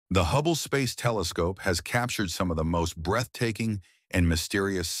The Hubble Space Telescope has captured some of the most breathtaking and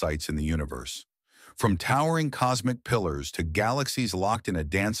mysterious sights in the universe. From towering cosmic pillars to galaxies locked in a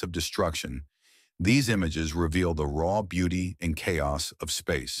dance of destruction, these images reveal the raw beauty and chaos of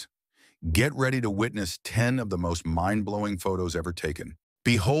space. Get ready to witness 10 of the most mind-blowing photos ever taken.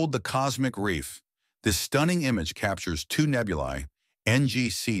 Behold the cosmic reef. This stunning image captures two nebulae,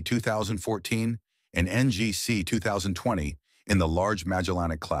 NGC 2014 and NGC 2020, in the Large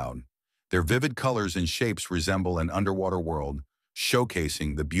Magellanic Cloud. Their vivid colors and shapes resemble an underwater world,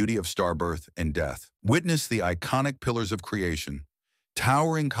 showcasing the beauty of starbirth and death. Witness the iconic pillars of creation,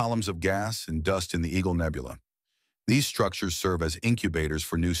 towering columns of gas and dust in the Eagle Nebula. These structures serve as incubators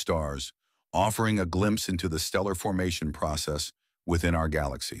for new stars, offering a glimpse into the stellar formation process within our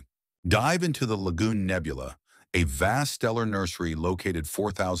galaxy. Dive into the Lagoon Nebula, a vast stellar nursery located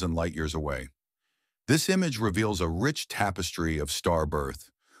 4,000 light-years away. This image reveals a rich tapestry of star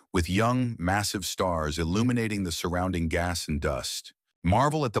birth, with young, massive stars illuminating the surrounding gas and dust.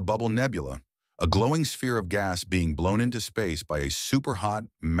 Marvel at the Bubble Nebula, a glowing sphere of gas being blown into space by a super-hot,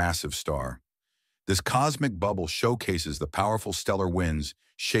 massive star. This cosmic bubble showcases the powerful stellar winds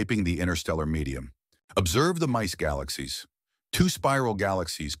shaping the interstellar medium. Observe the Mice galaxies, two spiral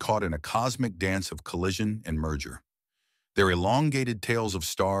galaxies caught in a cosmic dance of collision and merger. Their elongated tails of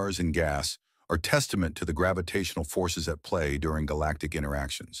stars and gas are testament to the gravitational forces at play during galactic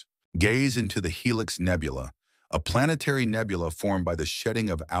interactions. Gaze into the Helix Nebula, a planetary nebula formed by the shedding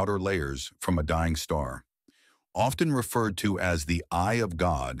of outer layers from a dying star. Often referred to as the Eye of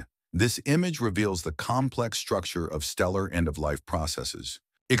God, this image reveals the complex structure of stellar end-of-life processes.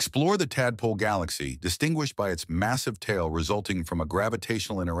 Explore the Tadpole Galaxy, distinguished by its massive tail resulting from a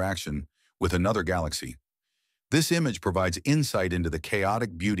gravitational interaction with another galaxy. This image provides insight into the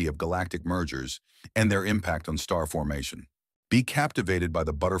chaotic beauty of galactic mergers and their impact on star formation. Be captivated by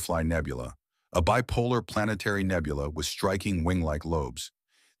the Butterfly Nebula, a bipolar planetary nebula with striking wing-like lobes.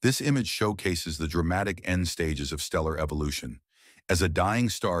 This image showcases the dramatic end stages of stellar evolution, as a dying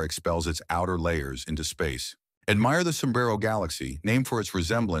star expels its outer layers into space. Admire the Sombrero Galaxy, named for its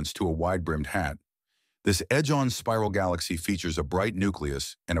resemblance to a wide-brimmed hat. This edge-on spiral galaxy features a bright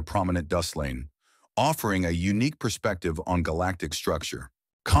nucleus and a prominent dust lane, offering a unique perspective on galactic structure.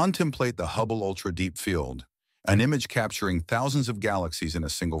 Contemplate the Hubble Ultra Deep Field, an image capturing thousands of galaxies in a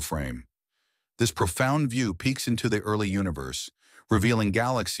single frame. This profound view peeks into the early universe, revealing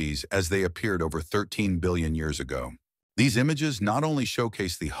galaxies as they appeared over 13 billion years ago. These images not only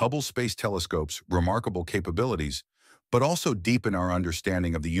showcase the Hubble Space Telescope's remarkable capabilities, but also deepen our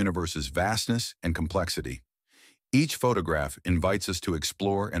understanding of the universe's vastness and complexity. Each photograph invites us to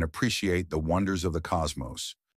explore and appreciate the wonders of the cosmos,